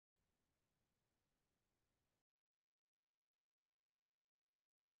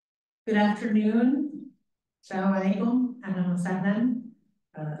Good afternoon. Assalamu alaikum. Ahlan wa sahlan.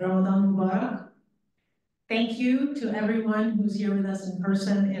 Ramadan Mubarak. Thank you to everyone who's here with us in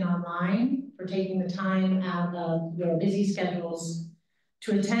person and online for taking the time out of your busy schedules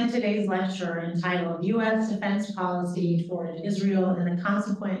to attend today's lecture entitled U.S. Defense Policy Toward Israel and the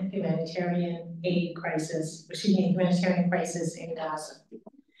Consequent Humanitarian Crisis in Gaza.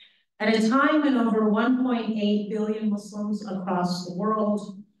 At a time when over 1.8 billion Muslims across the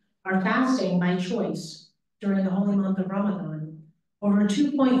world are fasting by choice during the holy month of Ramadan, over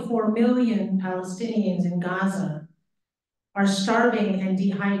 2.4 million Palestinians in Gaza are starving and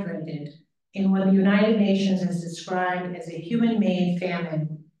dehydrated in what the United Nations has described as a human-made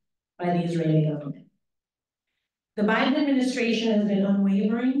famine by the Israeli government. The Biden administration has been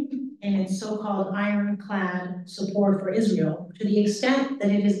unwavering in its so-called ironclad support for Israel, to the extent that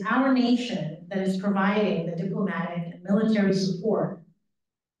it is our nation that is providing the diplomatic and military support,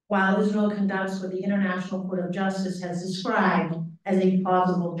 while Israel conducts what the International Court of Justice has described as a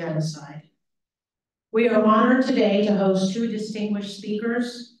plausible genocide. We are honored today to host two distinguished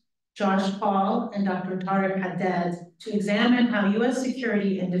speakers, Josh Paul and Dr. Tariq Haddad, to examine how U.S.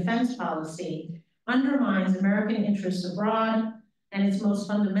 security and defense policy undermines American interests abroad and its most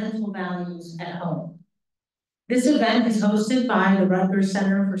fundamental values at home. This event is hosted by the Rutgers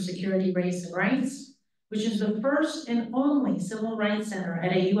Center for Security, Race, and Rights, which is the first and only civil rights center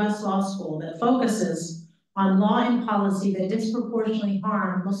at a U.S. law school that focuses on law and policy that disproportionately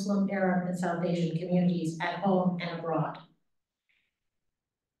harm Muslim, Arab, and South Asian communities at home and abroad.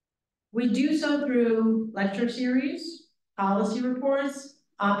 We do so through lecture series, policy reports,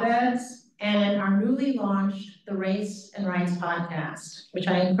 op-eds, and our newly launched The Race and Rights podcast, which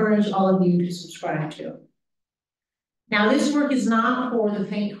I encourage all of you to subscribe to. Now, this work is not for the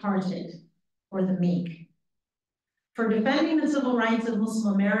faint-hearted or the meek. For defending the civil rights of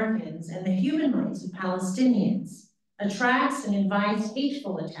Muslim Americans and the human rights of Palestinians attracts and invites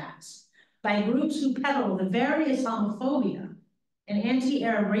hateful attacks by groups who peddle the very Islamophobia and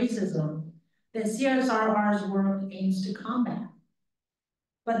anti-Arab racism that CSRR's work aims to combat.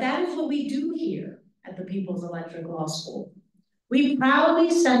 But that is what we do here at the People's Electric Law School. We proudly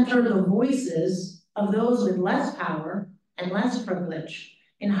center the voices of those with less power and less privilege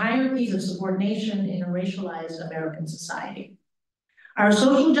in hierarchies of subordination in a racialized American society. Our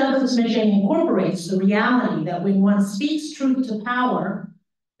social justice mission incorporates the reality that when one speaks truth to power,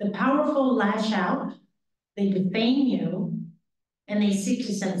 the powerful lash out, they defame you, and they seek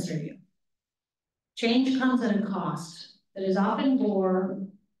to censor you. Change comes at a cost that is often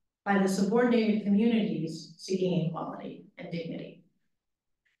borne by the subordinated communities seeking equality and dignity.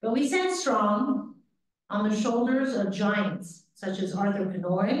 But we stand strong on the shoulders of giants such as Arthur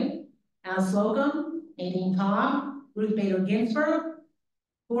Kanoy, Al Slocum, Nadine Todd, Ruth Bader Ginsburg,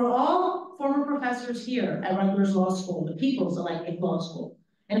 who are all former professors here at Rutgers Law School, the People's Electric Law School,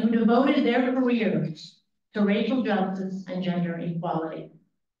 and who devoted their careers to racial justice and gender equality.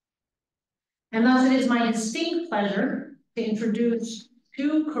 And thus it is my distinct pleasure to introduce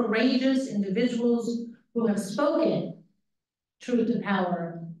two courageous individuals who have spoken truth to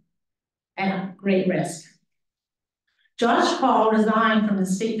power at great risk. Josh Paul resigned from the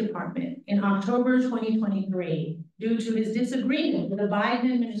State Department in October 2023 due to his disagreement with the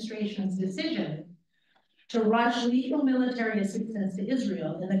Biden administration's decision to rush lethal military assistance to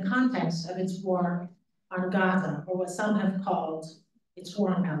Israel in the context of its war on Gaza, or what some have called its war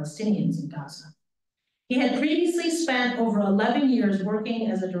on Palestinians in Gaza. He had previously spent over 11 years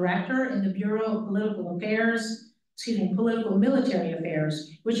working as a director in the Bureau of Political Military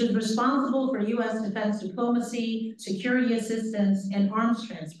Affairs, which is responsible for U.S. defense diplomacy, security assistance, and arms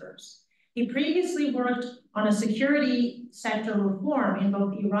transfers. He previously worked on a security sector reform in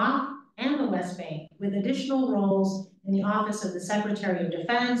both Iraq and the West Bank, with additional roles in the Office of the Secretary of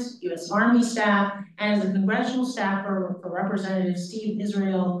Defense, U.S. Army staff, and as a congressional staffer for Representative Steve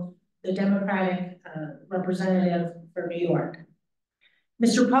Israel, the Democratic representative for New York.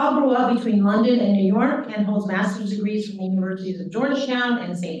 Mr. Paul grew up between London and New York and holds master's degrees from the Universities of Georgetown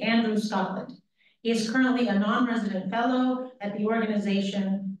and St. Andrews, Scotland. He is currently a non-resident fellow at the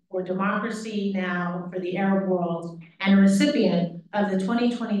Organization for Democracy Now! For the Arab World and a recipient of the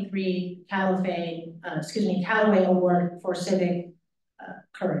 2023 Callaway Award for Civic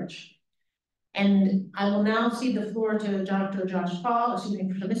Courage. And I will now cede the floor to Mr. Josh Paul,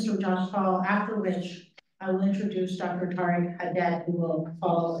 after which I will introduce Dr. Tariq Haddad, who will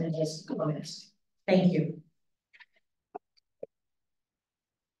follow in just a couple minutes. Thank you.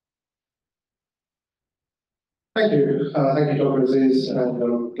 Thank you. Thank you, Dr. Aziz, and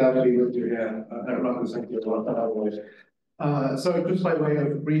I'm glad to be with you here at Rutgers. Thank you for that. So just by way of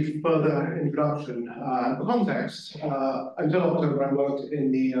a brief further introduction, for context, until October I worked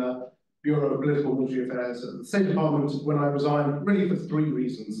in the Bureau of Political and Military Affairs at the State Department when I resigned, really for three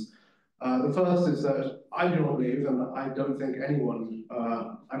reasons. The first is that I do not believe, and I don't think anyone,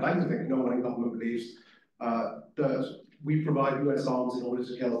 I'd like to think no one in government believes, that we provide US arms in order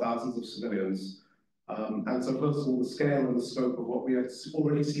to kill thousands of civilians. And so first of all, the scale and the scope of what we had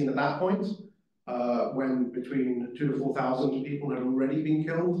already seen at that point, when between 2,000 to 4,000 people had already been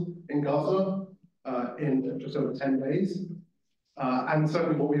killed in Gaza in just over 10 days. And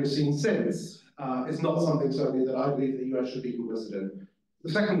certainly what we have seen since is not something certainly that I believe the US should be complicit in.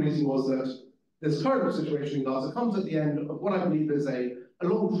 The second reason was that this current situation in Gaza comes at the end of what I believe is a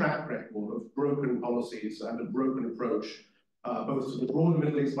long track record of broken policies and a broken approach, both to the broader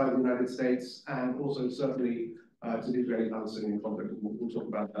Middle East by the United States and also certainly to the Israeli-Palestinian conflict. We'll talk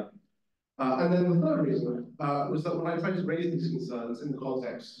about that. And then the third reason was that when I tried to raise these concerns in the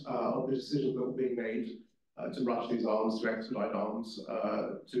context of the decisions that were being made to rush these arms, to expedite arms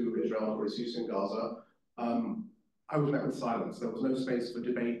to Israel for its use in Gaza, I was met with silence. There was no space for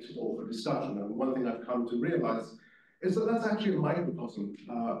debate or for discussion. And one thing I've come to realize is that that's actually a microcosm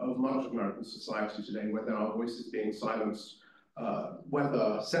of much of American society today, where there are voices being silenced,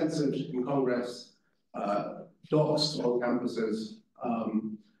 whether censored in Congress, doxxed on campuses,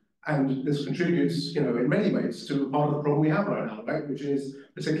 and this contributes, in many ways to part of the problem we have right now, right? Which is,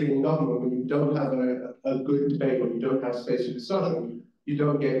 particularly in government, when you don't have a good debate, when you don't have space for discussion, you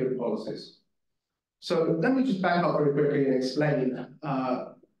don't get good policies. So let me just back up very quickly and explain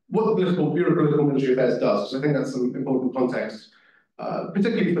what the Bureau of Political and Military Affairs does, because I think that's some important context,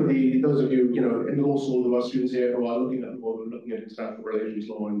 particularly for those of you, in the law school who are students here who are looking at law, looking at international relations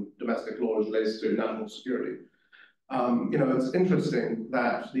law and domestic law as relates to national security. It's interesting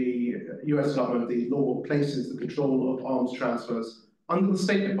that the US government, the law, places the control of arms transfers under the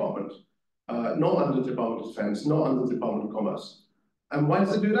State Department, not under the Department of Defense, not under the Department of Commerce. And why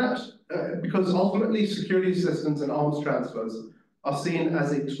does it do that? Because ultimately security assistance and arms transfers are seen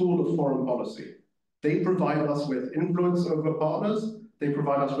as a tool of foreign policy. They provide us with influence over partners, they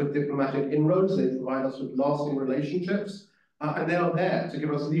provide us with diplomatic inroads, they provide us with lasting relationships, and they are there to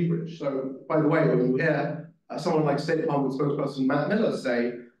give us leverage. So, by the way, when you hear someone like State Department spokesperson Matt Miller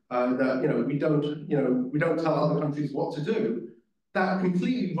say that we don't tell other countries what to do, that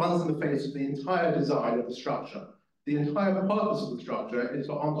completely runs in the face of the entire design of the structure. The entire purpose of the structure is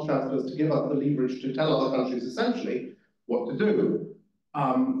for arms transfers to give us the leverage to tell other countries essentially what to do.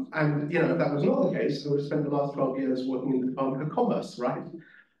 And if that was not the case, I would have spent the last 12 years working in the Department of Commerce, right?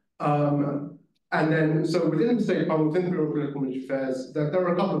 And then, so within the State Department, within the Bureau of Political and Military Affairs, there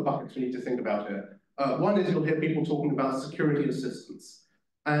are a couple of buckets we need to think about here. One is you'll hear people talking about security assistance.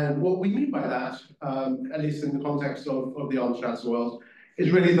 And what we mean by that, at least in the context of the arms transfer world, is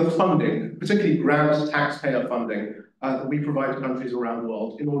really the funding, particularly grant taxpayer funding, that we provide to countries around the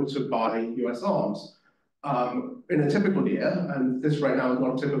world in order to buy US arms. In a typical year, and this right now is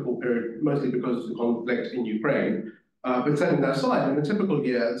not a typical period, mostly because of the conflict in Ukraine, but setting that aside, in a typical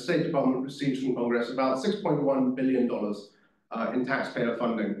year, the State Department receives from Congress about $6.1 billion in taxpayer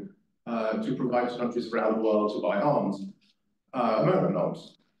funding to provide to countries around the world to buy arms, American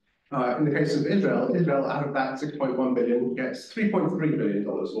arms. In the case of Israel, out of that 6.1 billion gets $3.3 billion,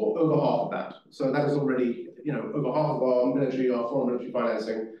 or over half of that. So that is already, over half of our foreign military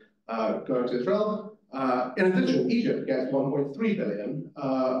financing going to Israel. In addition, Egypt gets 1.3 billion.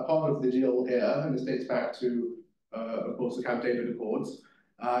 Part of the deal here, and this dates back to, of course, the Camp David Accords,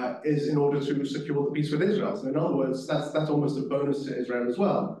 is in order to secure the peace with Israel. So in other words, that's almost a bonus to Israel as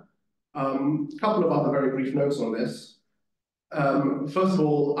well. A couple of other very brief notes on this. First of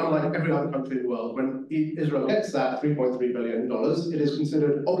all, unlike every other country in the world, when Israel gets that $3.3 billion, it is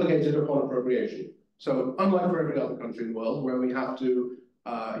considered obligated upon appropriation. So unlike for every other country in the world, where we have to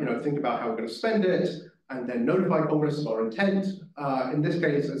think about how we're going to spend it, and then notify Congress of our intent, in this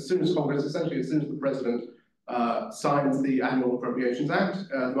case, as soon as the president signs the Annual Appropriations Act,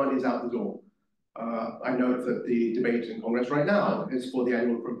 the money is out the door. I note that the debate in Congress right now is for the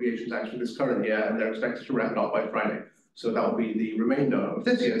Annual Appropriations Act for this current year, and they're expected to wrap it up by Friday. So that will be the remainder of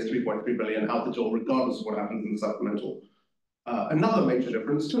this year's $3.3 billion out the door, regardless of what happens in the supplemental. Another major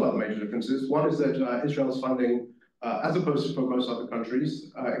difference, two other major differences. One is that Israel's funding, as opposed to for most other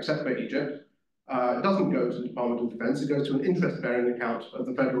countries, except for Egypt, it doesn't go to the Department of Defense, it goes to an interest-bearing account of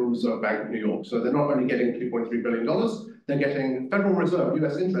the Federal Reserve Bank of New York. So they're not only getting $3.3 billion, they're getting Federal Reserve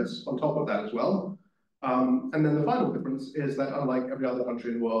US interest on top of that as well. And then the final difference is that unlike every other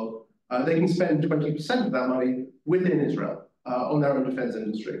country in the world, they can spend 20% of that money within Israel on their own defense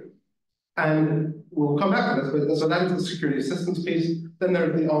industry. And we'll come back to this, but so that is the security assistance piece. Then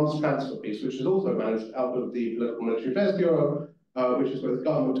there is the arms transfer piece, which is also managed out of the Political Military Affairs Bureau, which is both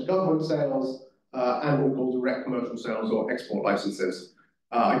government-to-government sales and what we call direct commercial sales or export licenses.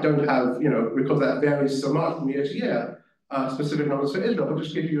 I don't have, because that varies so much from year to year, specific numbers for Israel, but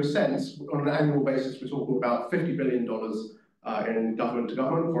just give you a sense, on an annual basis, we're talking about $50 billion in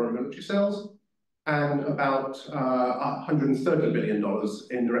government-to-government foreign military sales, and about $130 billion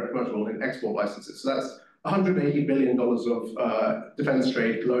in direct commercial and export licenses. So that's $180 billion of defense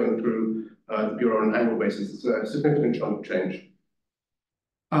trade flowing through the Bureau on an annual basis. It's a significant chunk of change.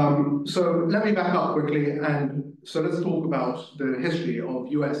 So let me back up quickly, and so let's talk about the history of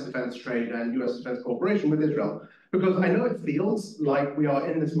US defense trade and US defense cooperation with Israel. Because I know it feels like we are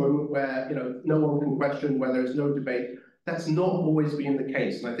in this moment where no one can question, where there's no debate. That's not always been the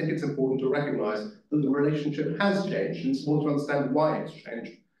case, and I think it's important to recognize that the relationship has changed, and it's important to understand why it's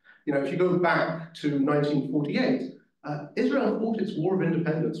changed. If you go back to 1948, Israel fought its war of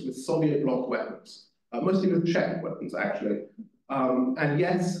independence with Soviet bloc weapons, mostly with Czech weapons, actually. And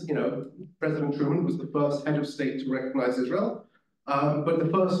yes, President Truman was the first head of state to recognize Israel, but the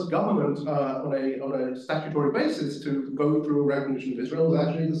first government on a statutory basis to go through a recognition of Israel was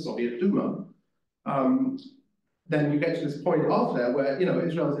actually the Soviet Duma. Then you get to this point after there where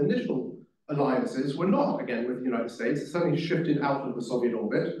Israel's initial alliances were not, again, with the United States. It's suddenly shifted out of the Soviet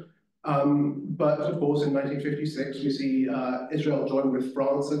orbit. But of course, in 1956, we see Israel join with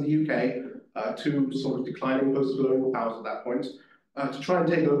France and the UK, two sort of declining post-colonial powers at that point, to try and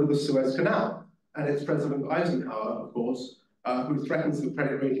take over the Suez Canal. And it's President Eisenhower, of course, who threatens the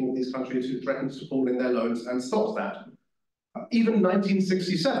credit rating of these countries, who threatens to fall in their loans and stops that. Even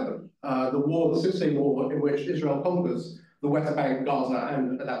 1967, the Six-Day War, in which Israel conquers the West Bank, Gaza,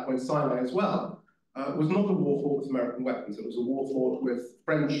 and at that point Sinai as well, was not a war fought with American weapons. It was a war fought with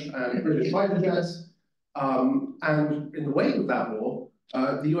French and British fighter jets. And in the wake of that war,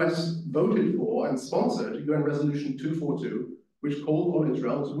 the US voted for and sponsored UN Resolution 242, which called on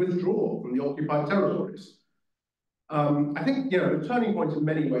Israel to withdraw from the occupied territories. I think the turning point in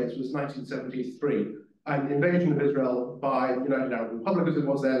many ways was 1973. And the invasion of Israel by the United Arab Republic, as it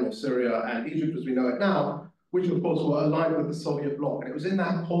was then, or Syria and Egypt as we know it now, which of course were aligned with the Soviet bloc. And it was in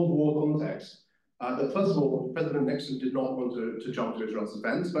that Cold War context that, first of all, President Nixon did not want to jump to Israel's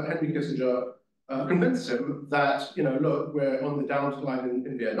defense, but Henry Kissinger convinced him that, look, we're on the downslide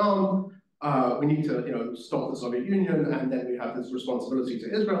in Vietnam, we need to stop the Soviet Union, and then we have this responsibility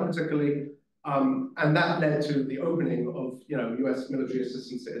to Israel particularly. And that led to the opening of US military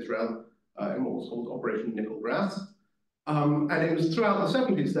assistance to Israel in what was called Operation Nickel Grass. And it was throughout the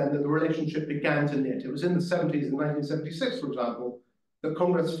 70s then that the relationship began to knit. It was in the 70s, in 1976, for example, that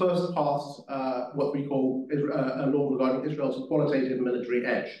Congress first passed what we call a law regarding Israel's qualitative military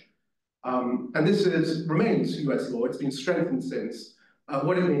edge. And this remains US law. It's been strengthened since.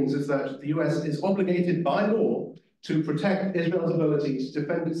 What it means is that the US is obligated by law to protect Israel's ability to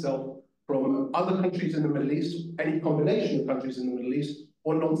defend itself from other countries in the Middle East, any combination of countries in the Middle East,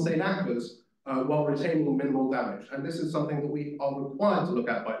 or non-state actors, while retaining minimal damage. And this is something that we are required to look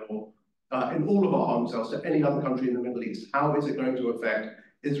at by law in all of our arms sales to any other country in the Middle East. How is it going to affect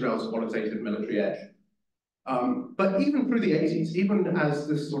Israel's qualitative military edge? But even through the 80s, even as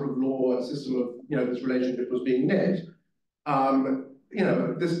this sort of law and system of this relationship was being knit,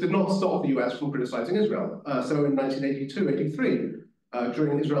 this did not stop the US from criticizing Israel. So in 1982-83,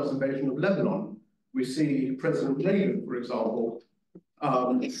 during Israel's invasion of Lebanon, we see President Reagan, for example,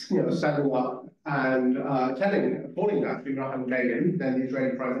 standing up and calling that to Menachem Begin, then the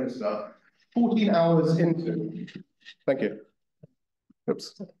Israeli Prime Minister, 14 hours into. Thank you.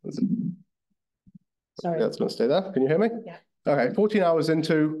 Oops. Sorry. That's going to stay there. Can you hear me? Yeah. Okay. 14 hours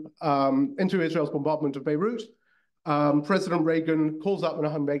into Israel's bombardment of Beirut, President Reagan calls up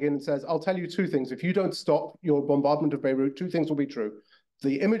Menachem Begin and says, "I'll tell you two things. If you don't stop your bombardment of Beirut, two things will be true.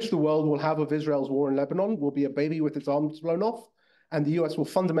 The image the world will have of Israel's war in Lebanon will be a baby with its arms blown off, and the US will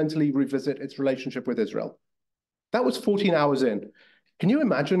fundamentally revisit its relationship with Israel." That was 14 hours in. Can you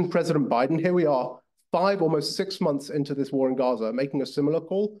imagine President Biden? Here we are, almost 6 months into this war in Gaza, making a similar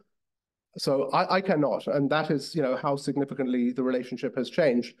call. So I cannot, and that is, how significantly the relationship has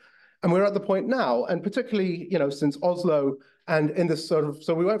changed. And we're at the point now, and particularly, since Oslo, and in this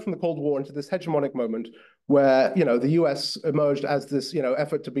so we went from the Cold War into this hegemonic moment where, the US emerged as this,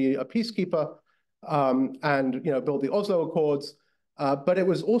 effort to be a peacekeeper, and, build the Oslo Accords. But it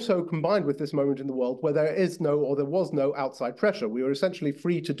was also combined with this moment in the world where there was no outside pressure. We were essentially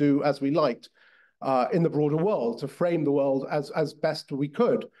free to do as we liked in the broader world, to frame the world as best we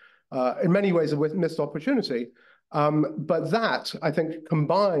could. In many ways, a missed opportunity. But that, I think,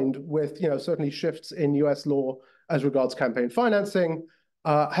 combined with certainly shifts in US law as regards campaign financing,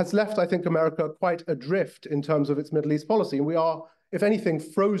 has left, I think, America quite adrift in terms of its Middle East policy. And we are, if anything,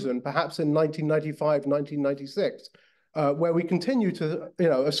 frozen perhaps in 1995, 1996, where we continue to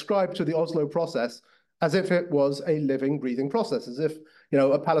ascribe to the Oslo process as if it was a living, breathing process, as if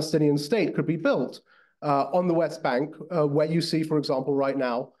a Palestinian state could be built on the West Bank, where you see, for example, right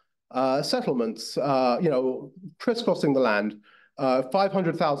now, settlements, crisscrossing the land,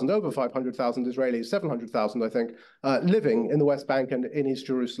 500,000, over 500,000 Israelis, 700,000, I think, living in the West Bank and in East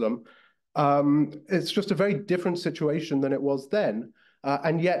Jerusalem. It's just a very different situation than it was then.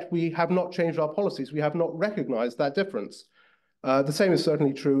 And yet we have not changed our policies. We have not recognized that difference. The same is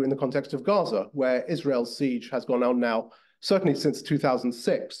certainly true in the context of Gaza, where Israel's siege has gone on now, certainly since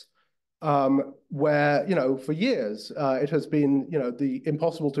 2006. Where for years it has been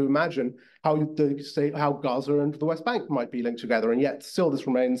impossible to imagine how how Gaza and the West Bank might be linked together, and yet still this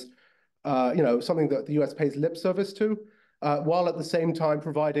remains something that the US pays lip service to, while at the same time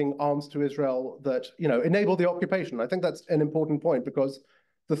providing arms to Israel that enable the occupation. I think that's an important point, because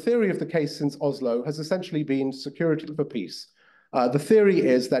the theory of the case since Oslo has essentially been security for peace. The theory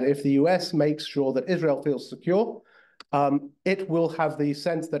is that if the US makes sure that Israel feels secure, it will have the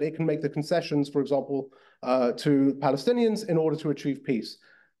sense that it can make the concessions, for example, to Palestinians in order to achieve peace.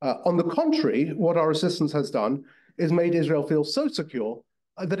 On the contrary, what our assistance has done is made Israel feel so secure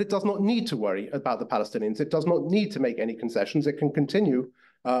that it does not need to worry about the Palestinians. It does not need to make any concessions. It can continue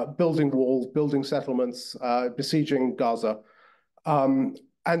building walls, building settlements, besieging Gaza. And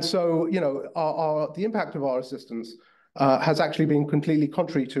so, the impact of our assistance has actually been completely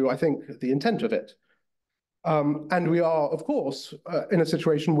contrary to, I think, the intent of it. And we are, of course, in a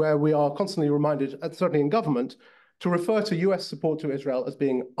situation where we are constantly reminded, certainly in government, to refer to US support to Israel as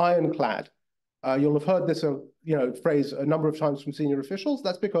being ironclad. You'll have heard this phrase a number of times from senior officials.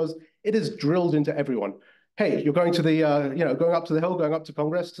 That's because it is drilled into everyone. Hey, you're going to the, going up to the Hill, going up to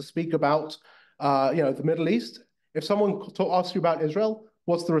Congress to speak about, the Middle East. If someone asks you about Israel,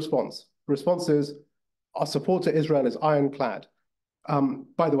 what's the response? The response is, our support to Israel is ironclad.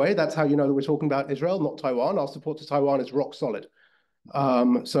 By the way, that's how you know that we're talking about Israel, not Taiwan. Our support to Taiwan is rock solid.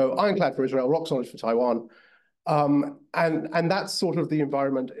 So ironclad for Israel, rock solid for Taiwan. And that's sort of the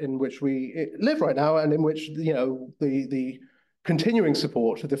environment in which we live right now, and in which the continuing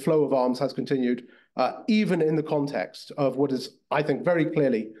support, the flow of arms has continued, even in the context of what is, I think, very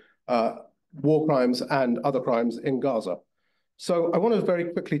clearly war crimes and other crimes in Gaza. So I want to very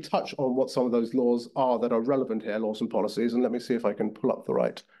quickly touch on what some of those laws are that are relevant here, laws and policies, and let me see if I can pull up the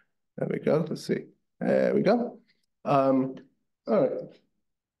right. There we go. Let's see. There we go. All right.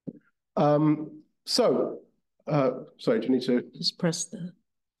 Sorry, do you need to just press the.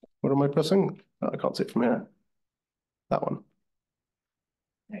 What am I pressing? Oh, I can't see it from here. That one.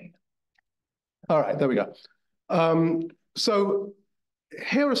 There you go. All right, there we go. So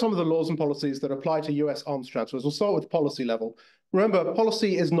here are some of the laws and policies that apply to US arms transfers. We'll start with policy level. Remember,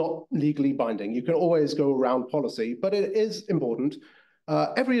 policy is not legally binding. You can always go around policy, but it is important.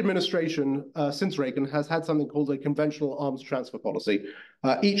 Every administration since Reagan has had something called a conventional arms transfer policy.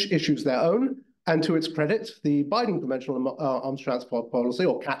 Each issues their own, and to its credit, the Biden conventional arms transfer policy,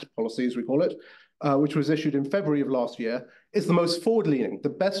 or CAT policy as we call it, which was issued in February of last year, is the most forward-leaning, the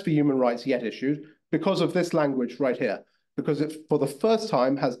best for human rights yet issued, because of this language right here. Because it, for the first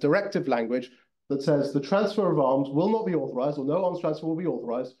time, has directive language that says the transfer of arms will not be authorized, or no arms transfer will be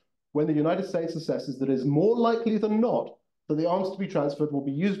authorized, when the United States assesses that it is more likely than not that the arms to be transferred will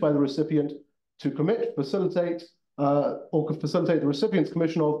be used by the recipient to commit, facilitate, or facilitate the recipient's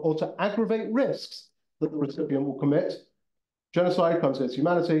commission of, or to aggravate risks that the recipient will commit, genocide, crimes against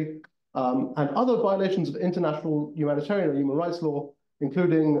humanity, and other violations of international humanitarian or human rights law,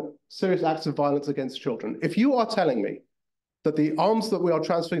 including serious acts of violence against children. If you are telling me that the arms that we are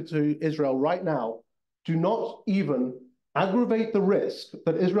transferring to Israel right now do not even aggravate the risk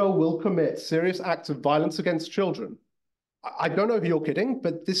that Israel will commit serious acts of violence against children, I don't know if you're kidding,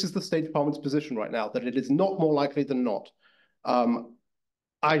 but this is the State Department's position right now, that it is not more likely than not.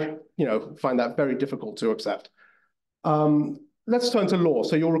 I find that very difficult to accept. Let's turn to law.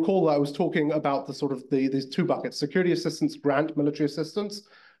 So you'll recall that I was talking about the sort of these two buckets: security assistance grant, military assistance,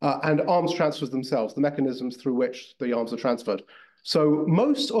 and arms transfers themselves, the mechanisms through which the arms are transferred. So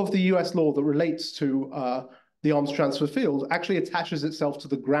most of the US law that relates to the arms transfer field actually attaches itself to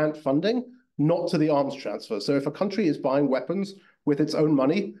the grant funding, not to the arms transfer. So if a country is buying weapons with its own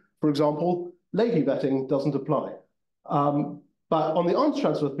money, for example, Leahy vetting doesn't apply. But on the arms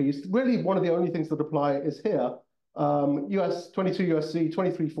transfer piece, really one of the only things that apply is here, US 22 USC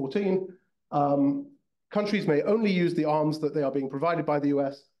 2314, countries may only use the arms that they are being provided by the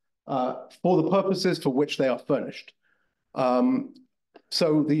US for the purposes for which they are furnished.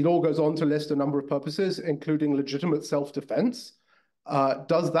 So the law goes on to list a number of purposes, including legitimate self-defense.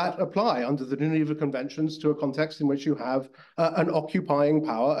 Does that apply under the Geneva Conventions to a context in which you have an occupying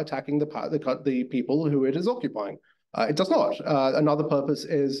power attacking the people who it is occupying? It does not. Another purpose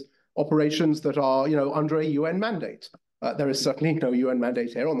is operations that are, under a UN mandate. There is certainly no UN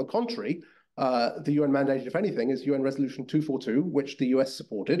mandate here. On the contrary, the UN mandate, if anything, is UN Resolution 242, which the US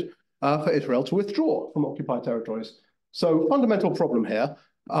supported for Israel to withdraw from occupied territories. So fundamental problem here,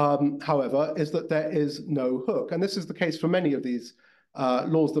 however, is that there is no hook. And this is the case for many of these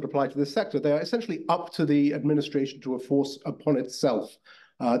laws that apply to this sector. They are essentially up to the administration to enforce upon itself.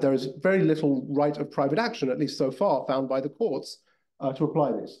 There is very little right of private action, at least so far, found by the courts to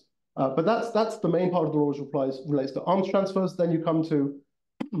apply this. But that's the main part of the law which relates to arms transfers. Then you come to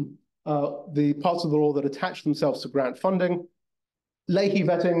the parts of the law that attach themselves to grant funding. Leahy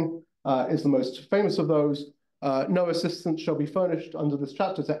vetting is the most famous of those. No assistance shall be furnished under this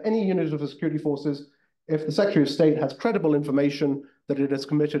chapter to any unit of the security forces if the Secretary of State has credible information that it has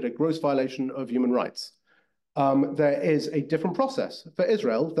committed a gross violation of human rights. There is a different process for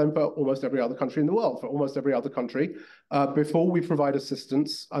Israel than for almost every other country in the world. For almost every other country, before we provide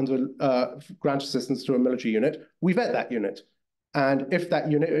assistance grant assistance to a military unit, we vet that unit. And if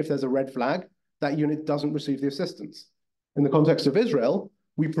there's a red flag, that unit doesn't receive the assistance. In the context of Israel,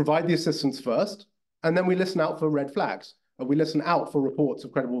 we provide the assistance first, and then we listen out for red flags. We listen out for reports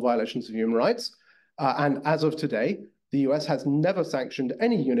of credible violations of human rights. And as of today, the US has never sanctioned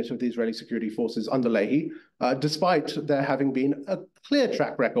any unit of the Israeli security forces under Leahy, despite there having been a clear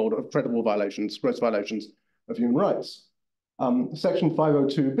track record of credible violations, gross violations of human rights. Section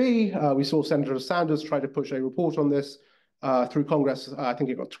 502B, we saw Senator Sanders try to push a report on this through Congress. I think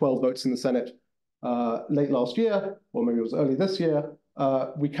it got 12 votes in the Senate late last year, or maybe it was early this year.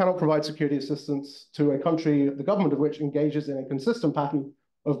 We cannot provide security assistance to a country, the government of which engages in a consistent pattern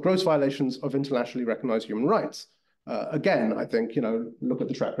of gross violations of internationally recognized human rights. Again, I think, look at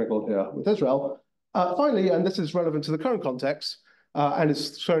the track record here with Israel. Finally, and this is relevant to the current context, and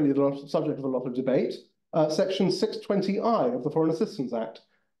is certainly the subject of a lot of debate, Section 620I of the Foreign Assistance Act.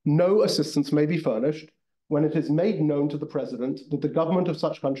 No assistance may be furnished when it is made known to the president that the government of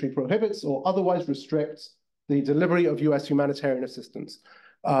such country prohibits or otherwise restricts the delivery of US humanitarian assistance.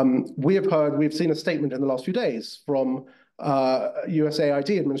 We've seen a statement in the last few days from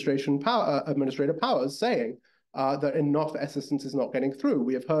USAID Administrator Powers saying that enough assistance is not getting through.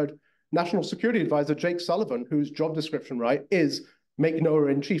 We have heard National Security Advisor Jake Sullivan, whose job description, right, is make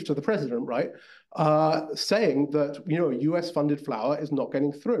knower-in-chief to the president, right, saying that, US-funded flour is not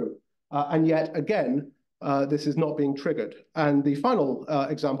getting through. And yet, again, this is not being triggered. And the final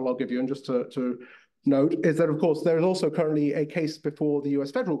example I'll give you, and just to note, is that, of course, there is also currently a case before the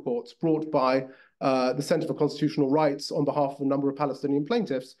US federal courts brought by the Center for Constitutional Rights on behalf of a number of Palestinian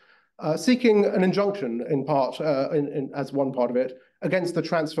plaintiffs, seeking an injunction in part, as one part of it, against the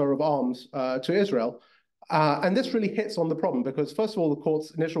transfer of arms to Israel. And this really hits on the problem because, first of all, the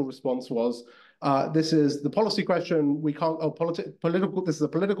court's initial response was, this is the policy question. We can't, this is a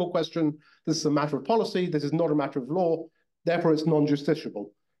political question. This is a matter of policy. This is not a matter of law. Therefore, it's non-justiciable.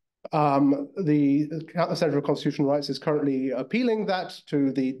 The Center for Constitutional Rights is currently appealing that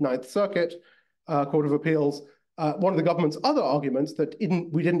to the Ninth Circuit Court of Appeals. One of the government's other arguments that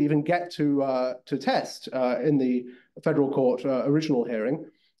we didn't even get to test in the federal court original hearing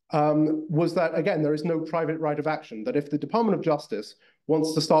was that, again, there is no private right of action, that if the Department of Justice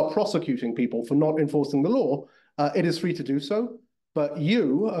wants to start prosecuting people for not enforcing the law, it is free to do so. But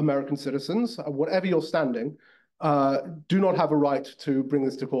you, American citizens, whatever your standing, do not have a right to bring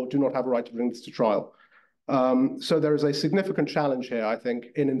this to court, do not have a right to bring this to trial. So there is a significant challenge here, I think,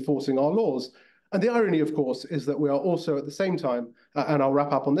 in enforcing our laws. And the irony, of course, is that we are also at the same time, and I'll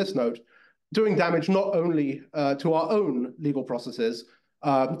wrap up on this note, doing damage not only to our own legal processes,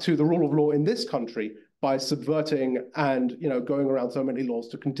 to the rule of law in this country by subverting and going around so many laws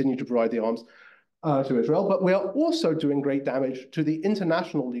to continue to provide the arms to Israel, but we are also doing great damage to the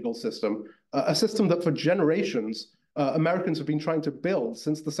international legal system, a system that for generations Americans have been trying to build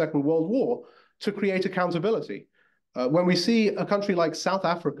since the Second World War to create accountability. When we see a country like South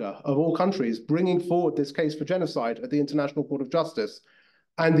Africa, of all countries, bringing forward this case for genocide at the International Court of Justice,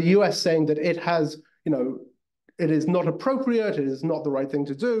 and the US saying that it has, it is not appropriate, it is not the right thing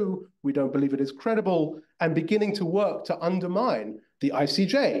to do, we don't believe it is credible, and beginning to work to undermine the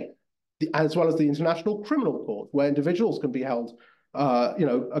ICJ, as well as the International Criminal Court, where individuals can be held,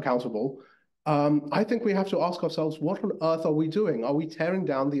 accountable. I think we have to ask ourselves, what on earth are we doing? Are we tearing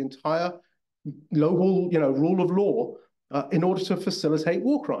down the entire global, rule of law in order to facilitate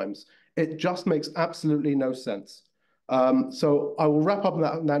war crimes. It just makes absolutely no sense. So I will wrap up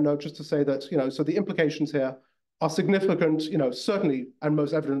on that note just to say that, so the implications here are significant, certainly and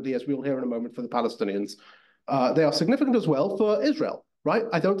most evidently, as we'll hear in a moment, for the Palestinians. They are significant as well for Israel, right?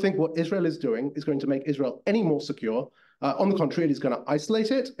 I don't think what Israel is doing is going to make Israel any more secure. On the contrary, it is going to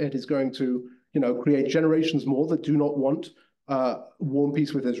isolate it. It is going to, create generations more that do not want war and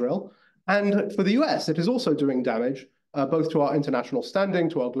peace with Israel. And for the US, it is also doing damage, both to our international standing,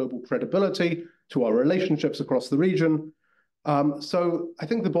 to our global credibility, to our relationships across the region. So I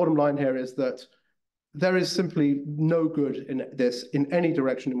think the bottom line here is that there is simply no good in this in any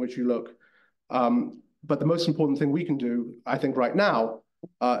direction in which you look. But the most important thing we can do, I think right now,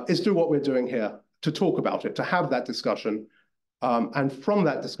 is do what we're doing here, to talk about it, to have that discussion. And from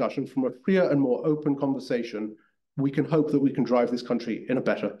that discussion, from a freer and more open conversation, we can hope that we can drive this country in a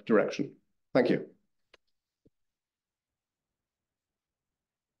better direction. Thank you.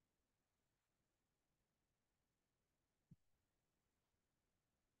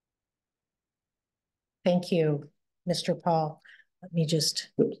 Thank you, Mr. Paul. Let me just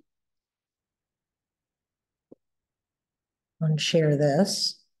unshare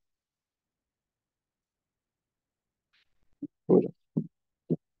this.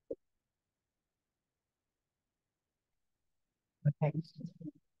 Okay.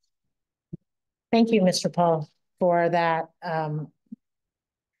 Thank you, Mr. Paul, for that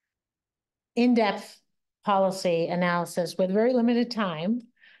in-depth policy analysis with very limited time.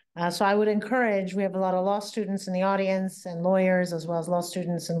 So I would encourage, we have a lot of law students in the audience and lawyers, as well as law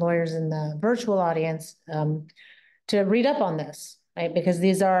students and lawyers in the virtual audience, to read up on this, right? Because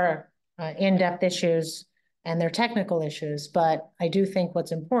these are in-depth issues and they're technical issues. But I do think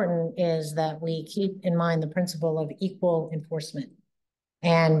what's important is that we keep in mind the principle of equal enforcement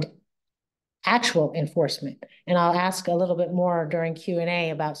and actual enforcement. And I'll ask a little bit more during Q&A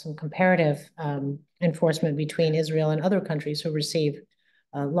about some comparative enforcement between Israel and other countries who receive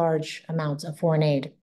large amounts of foreign aid.